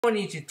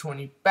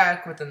20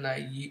 back with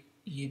another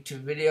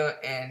YouTube video,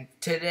 and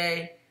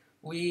today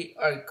we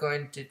are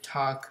going to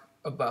talk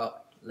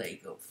about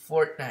Lego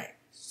Fortnite.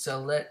 So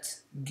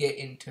let's get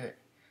into it.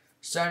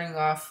 Starting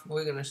off,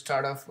 we're going to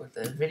start off with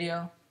a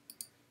video.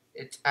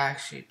 It's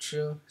actually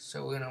true,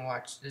 so we're going to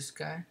watch this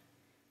guy.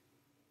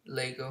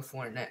 Lego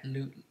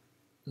Fortnite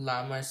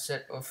Llama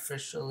set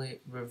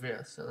officially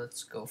revealed, so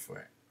let's go for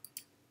it.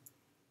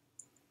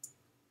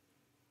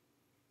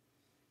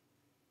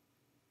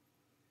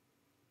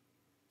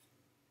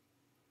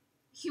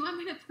 You want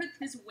me to put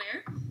this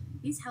where?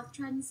 These health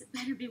trends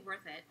better be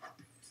worth it.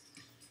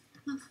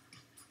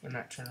 We're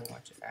not trying to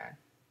watch an ad.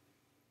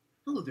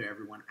 Hello there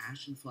everyone,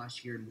 Ashton Flash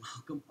here, and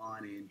welcome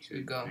on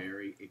into a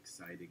very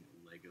exciting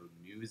LEGO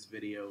news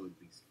video, at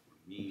least for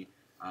me.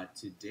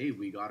 Today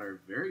we got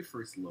our very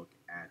first look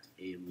at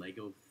a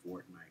LEGO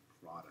Fortnite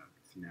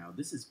product. Now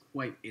this is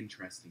quite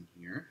interesting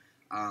here.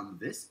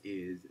 This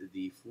is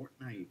the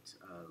Fortnite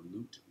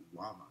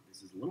Llama.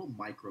 This is a little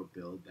micro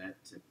build that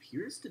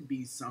appears to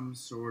be some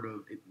sort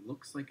of, it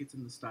looks like it's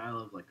in the style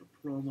of like a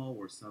promo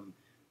or some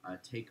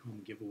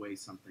take-home giveaway,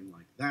 something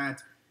like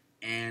that.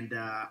 And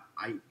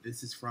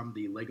this is from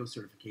the LEGO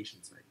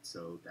certification site,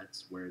 so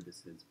that's where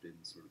this has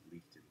been sort of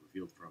leaked and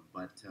revealed from.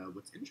 But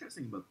what's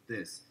interesting about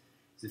this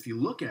is if you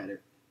look at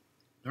it,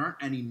 there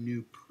aren't any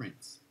new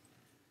prints.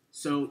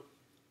 So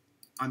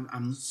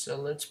So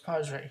let's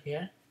pause right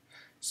here.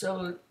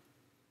 So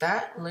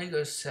that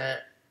Lego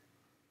set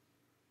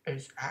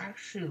is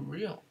actually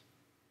real.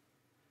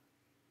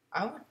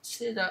 I would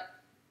say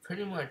that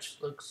pretty much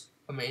looks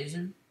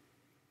amazing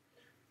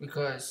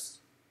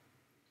because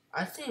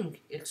I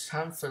think it's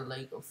time for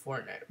Lego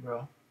Fortnite,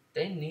 bro.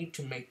 They need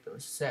to make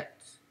those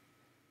sets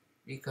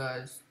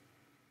because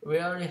we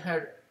already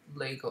had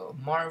Lego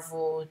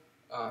Marvel,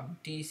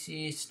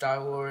 DC,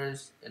 Star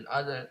Wars, and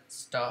other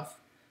stuff.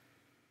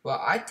 Well,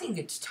 I think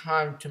it's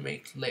time to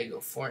make Lego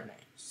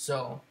Fortnite.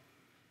 So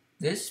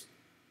this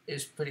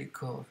is pretty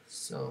cool.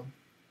 So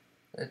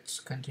let's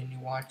continue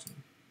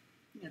watching.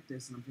 Looking at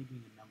this, and I'm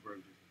thinking a number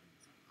of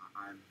different things.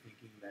 I'm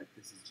thinking that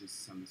this is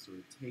just some sort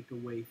of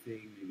takeaway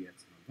thing, maybe at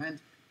some event.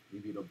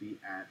 Maybe it'll be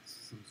at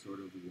some sort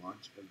of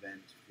launch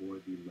event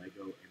for the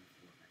LEGO and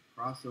Fortnite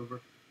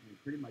crossover. I mean,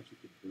 pretty much you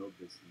could build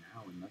this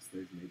now, unless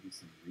there's maybe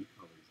some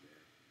recolors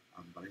there.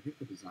 But I think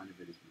the design of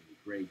it is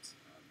really great.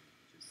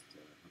 Just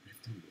how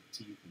they've done the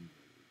teeth and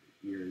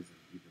the ears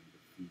and even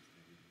the feet and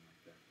everything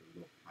like that. The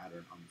little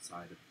pattern on the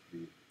side of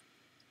the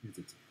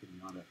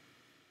pinata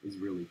is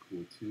really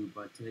cool too.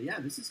 But yeah,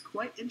 this is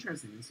quite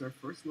interesting. This is our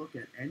first look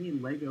at any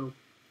LEGO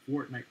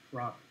Fortnite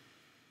product.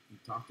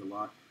 We've talked a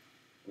lot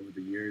over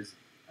the years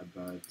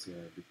about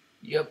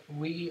Yep,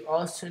 we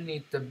also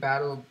need the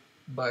battle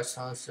bus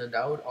also.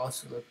 That would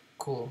also look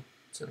cool.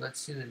 So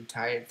let's see the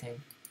entire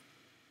thing.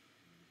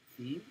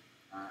 Theme,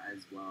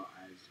 as well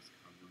as just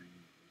covering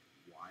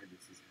why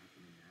this is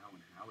happening now and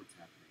how it's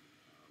happening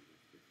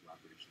with the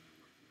collaboration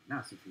we're working on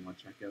now. So if you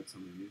want to check out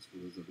some of the news for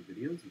those other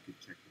videos, you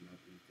could check them out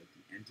linked at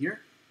the end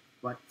here.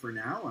 But for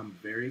now, I'm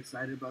very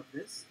excited about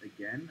this.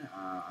 Again,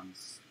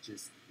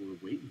 we're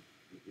waiting.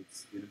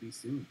 It's going to be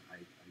soon. I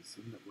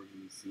assume that we're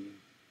going to be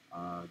seeing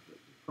the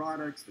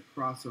products, the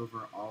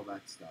crossover, all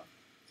that stuff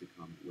to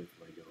come with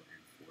LEGO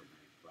and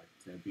Fortnite. But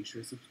be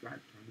sure to subscribe,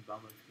 turn the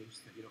bell notifications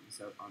so that you don't miss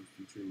out on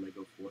future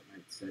LEGO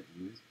Fortnite set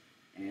news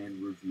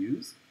and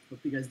reviews. Hope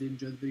you guys did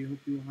enjoy the video.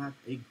 Hope you will have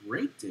a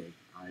great day.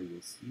 I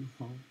will see you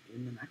all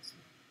in the next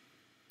one.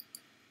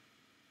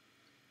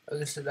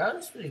 Okay, so that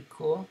was pretty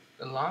cool.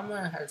 The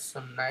llama has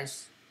some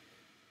nice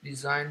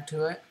design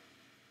to it.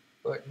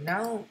 But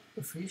now,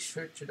 if we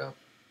search it up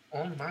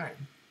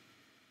online,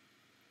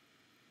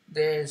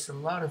 there's a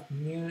lot of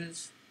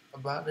news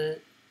about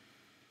it.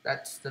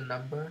 That's the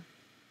number.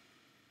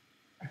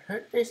 I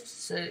heard they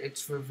say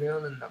it's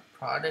revealed in the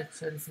product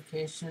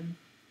certification,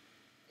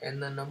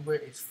 and the number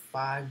is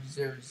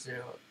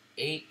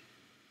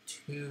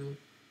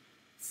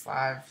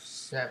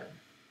 5008257.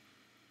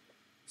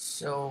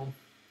 So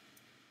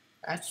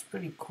that's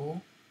pretty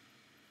cool.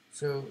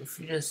 So if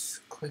you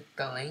just click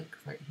the link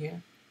right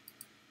here,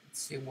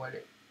 let's see what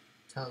it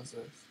tells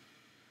us.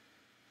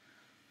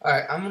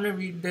 Alright, I'm gonna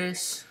read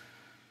this.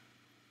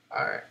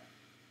 Alright,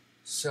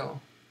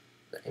 so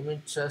the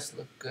image does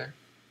look good.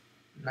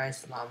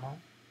 Nice llama.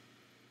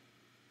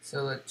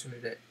 So let's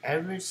read it.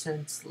 Ever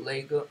since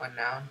LEGO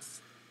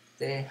announced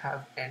they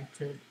have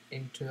entered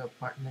into a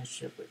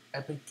partnership with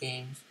Epic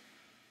Games,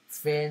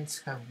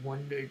 fans have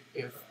wondered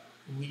if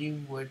we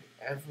would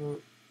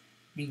ever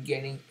be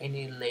getting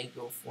any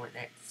LEGO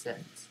Fortnite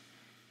sets.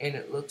 And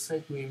it looks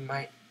like we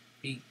might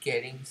be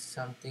getting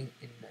something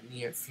in the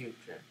near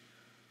future.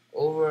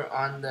 Over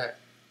on the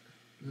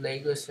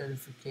LEGO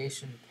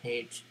certification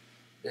page,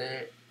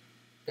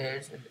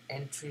 there's an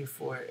entry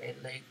for a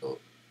LEGO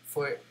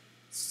for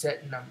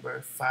set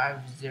number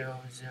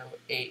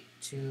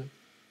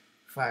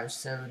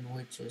 5008257,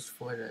 which is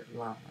for the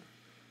llama.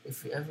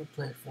 If you ever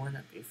played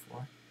Fortnite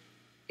before,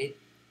 it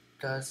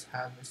does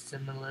have a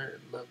similar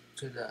look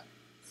to the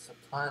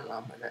supply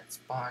llama that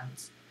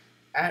spawns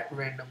at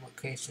random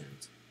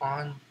locations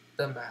on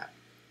the map.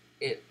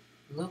 it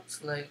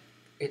looks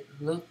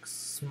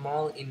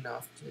small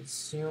enough to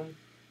assume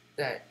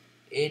that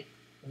it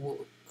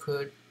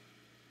could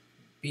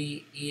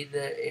be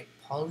either a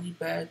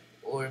polybag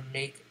or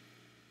make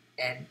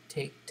and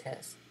take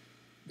test.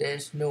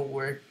 There's no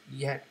word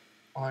yet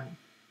on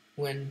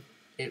when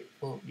it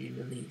will be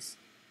released.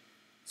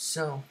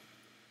 So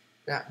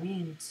that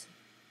means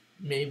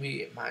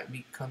maybe it might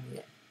be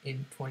coming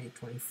in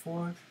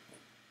 2024.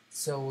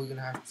 So we're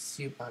gonna have to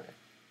see about it.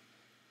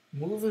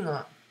 Moving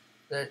on,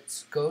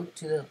 let's go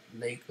to the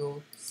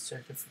Lego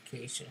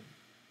certification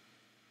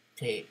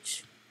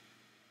page.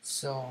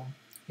 So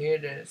here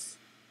it is.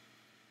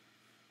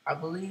 I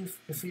believe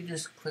if you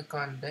just click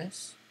on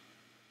this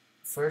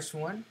first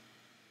one,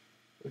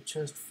 which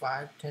was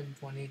 5, 10,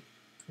 20,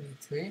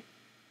 23,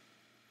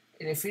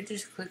 and if you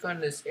just click on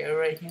this arrow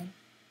right here,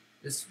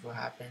 this is what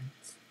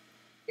happens.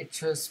 It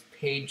shows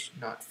page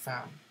not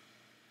found.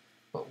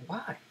 But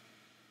why?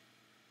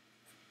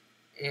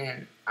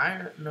 And I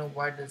don't know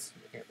why doesn't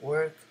it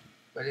work,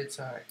 but it's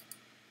alright.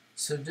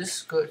 So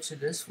just go to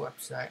this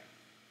website.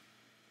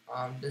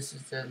 This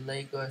is the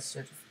Lego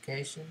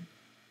certification.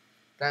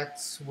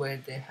 That's where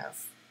they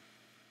have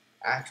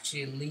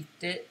actually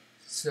leaked it.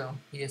 So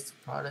here's the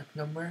product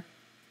number,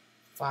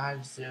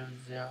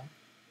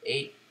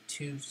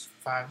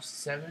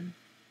 5008257.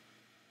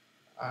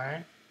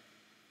 Alright.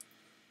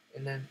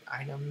 And then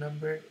item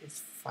number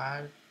is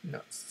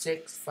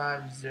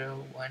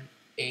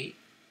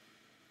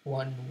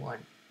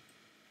 6501811.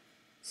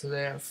 So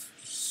they have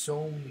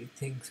so many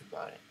things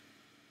about it.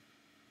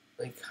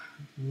 Like,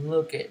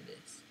 look at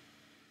this.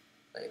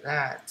 Like,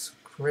 that's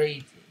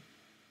crazy.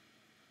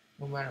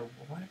 No matter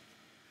what.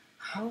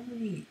 How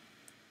many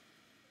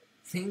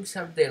things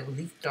have they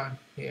leaked on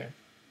here?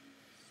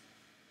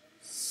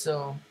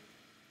 So,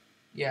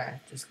 yeah,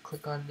 just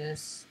click on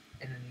this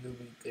and then you'll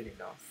be good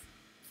enough.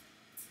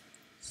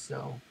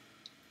 So,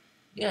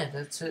 yeah,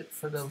 that's it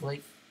for the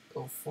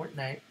Lego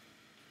Fortnite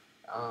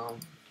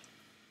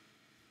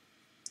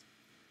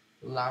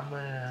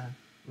Llama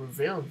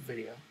reveal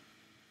video.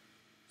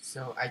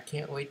 So I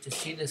can't wait to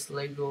see this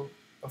Lego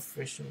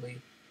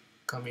officially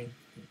coming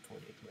in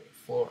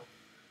 2024.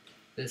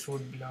 This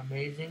would be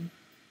amazing,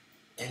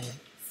 and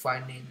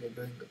finally they're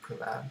doing the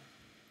collab,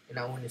 and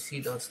I want to see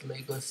those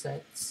Lego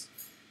sets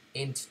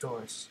in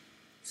stores.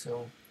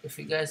 So if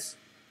you guys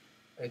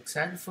are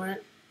excited for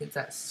it, hit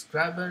that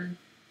subscribe button,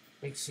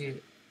 make sure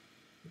you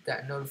hit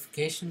that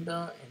notification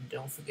bell, and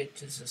don't forget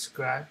to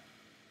subscribe,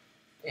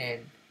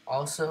 and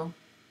also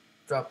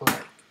drop a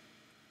like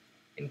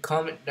and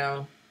comment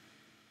down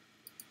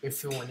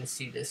if you want to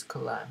see this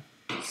collab.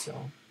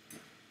 So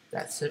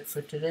that's it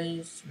for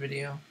today's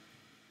video.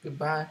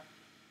 Goodbye.